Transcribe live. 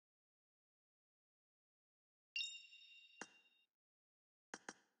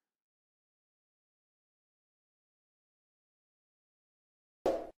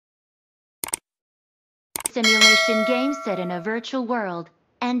simulation game set in a virtual world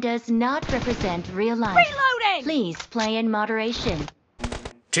and does not represent real life. Reloading! Please play in moderation.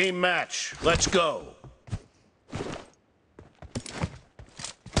 Team match, let's go.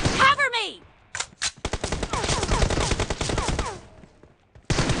 Cover me!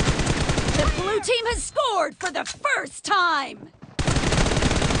 The blue team has scored for the first time!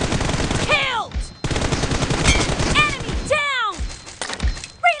 Killed! Enemy down!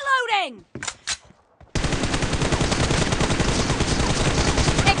 Reloading!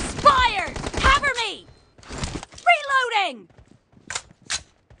 Expired! Cover me! Reloading!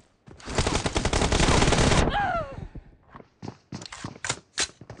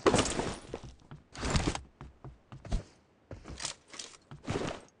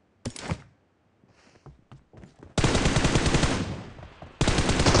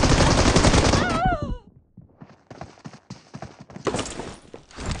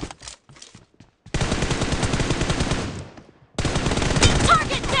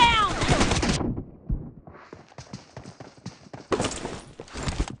 Target down!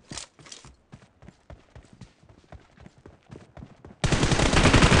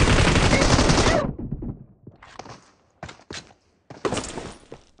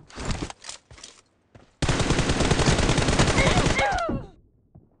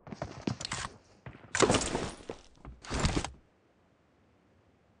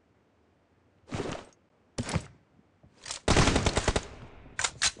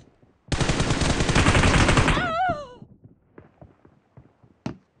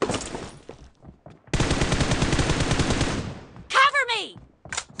 Cover me!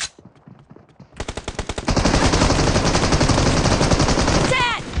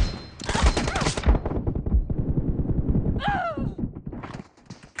 Dead!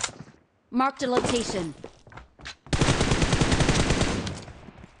 Marked a location.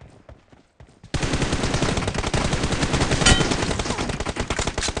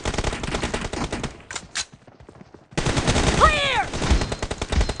 Clear!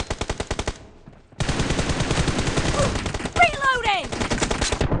 Reloading!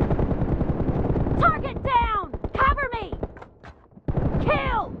 Target down! Cover me!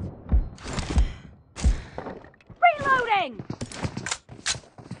 Killed! Reloading!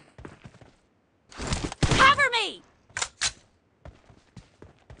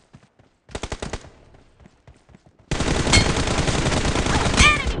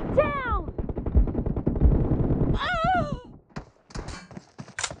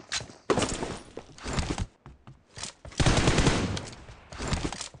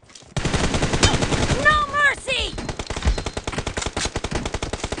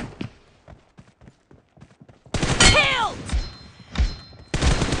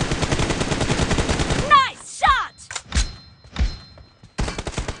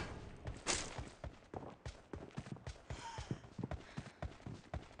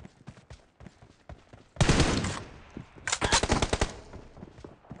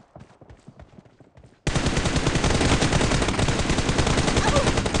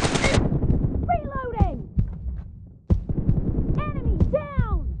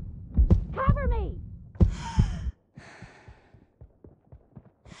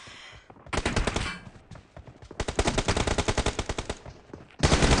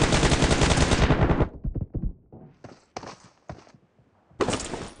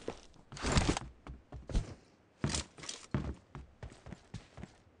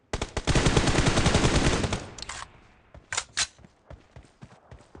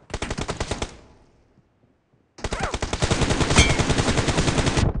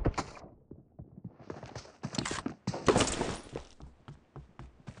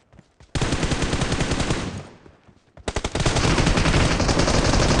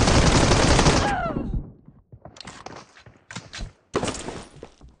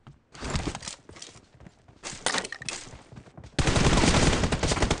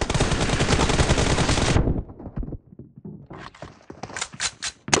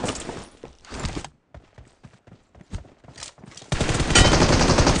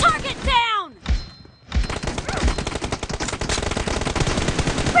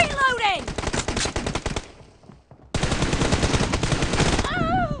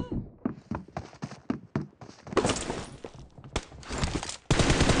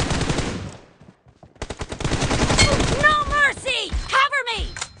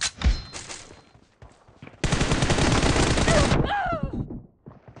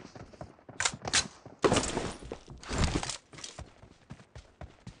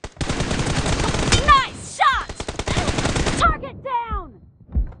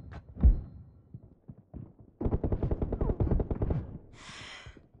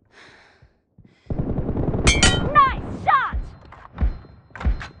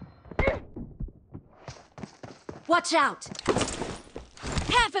 Watch out!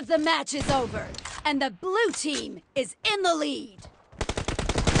 Half of the match is over, and the blue team is in the lead.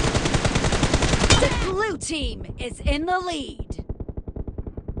 The blue team is in the lead.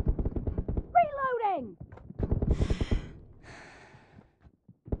 Reloading!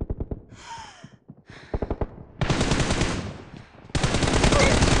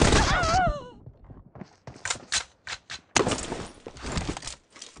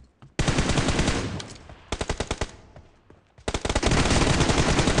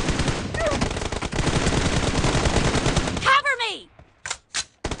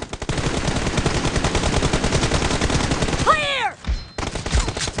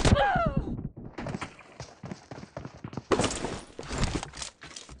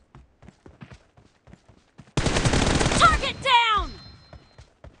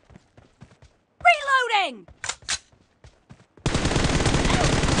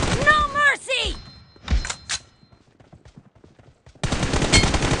 No mercy!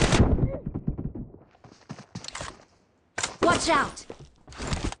 Watch out!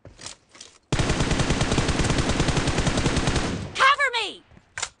 Cover me!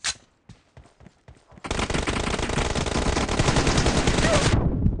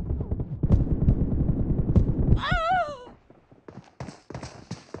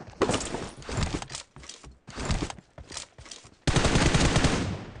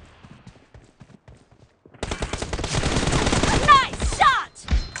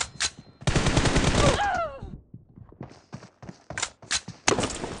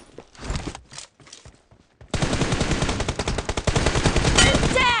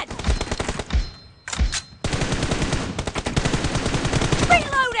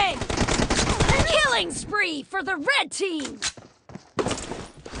 Spree for the red team!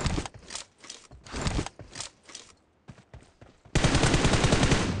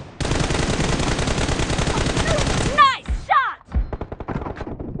 Nice shot!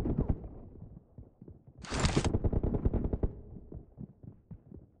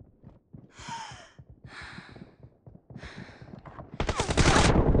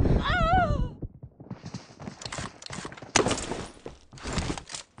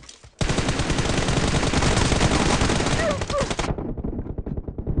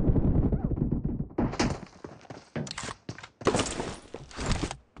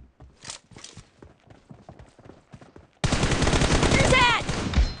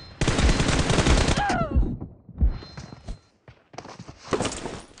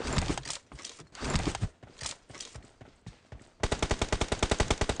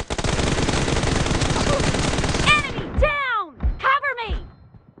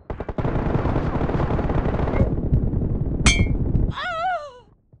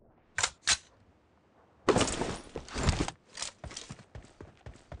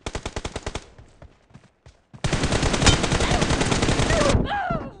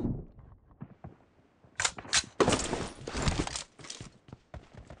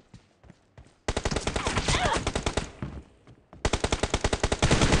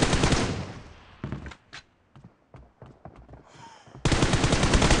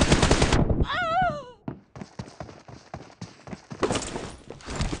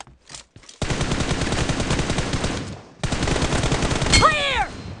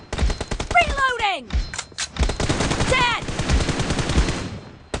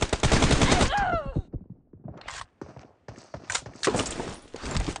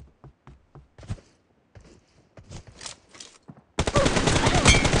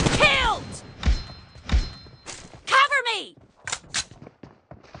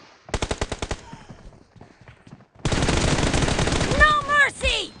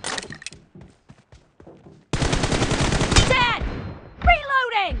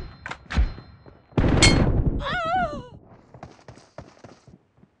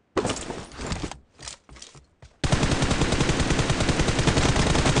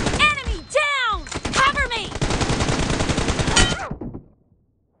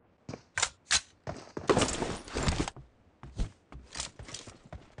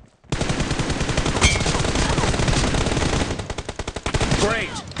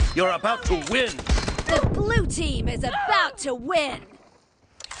 You're about to win! The blue team is about to win!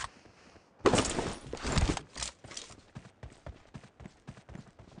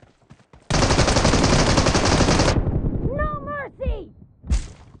 No mercy!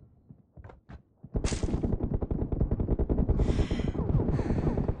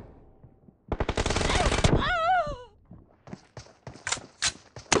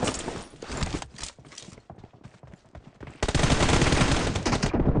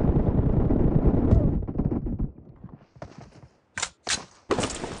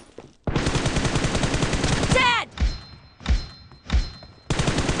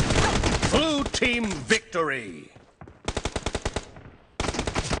 Team victory!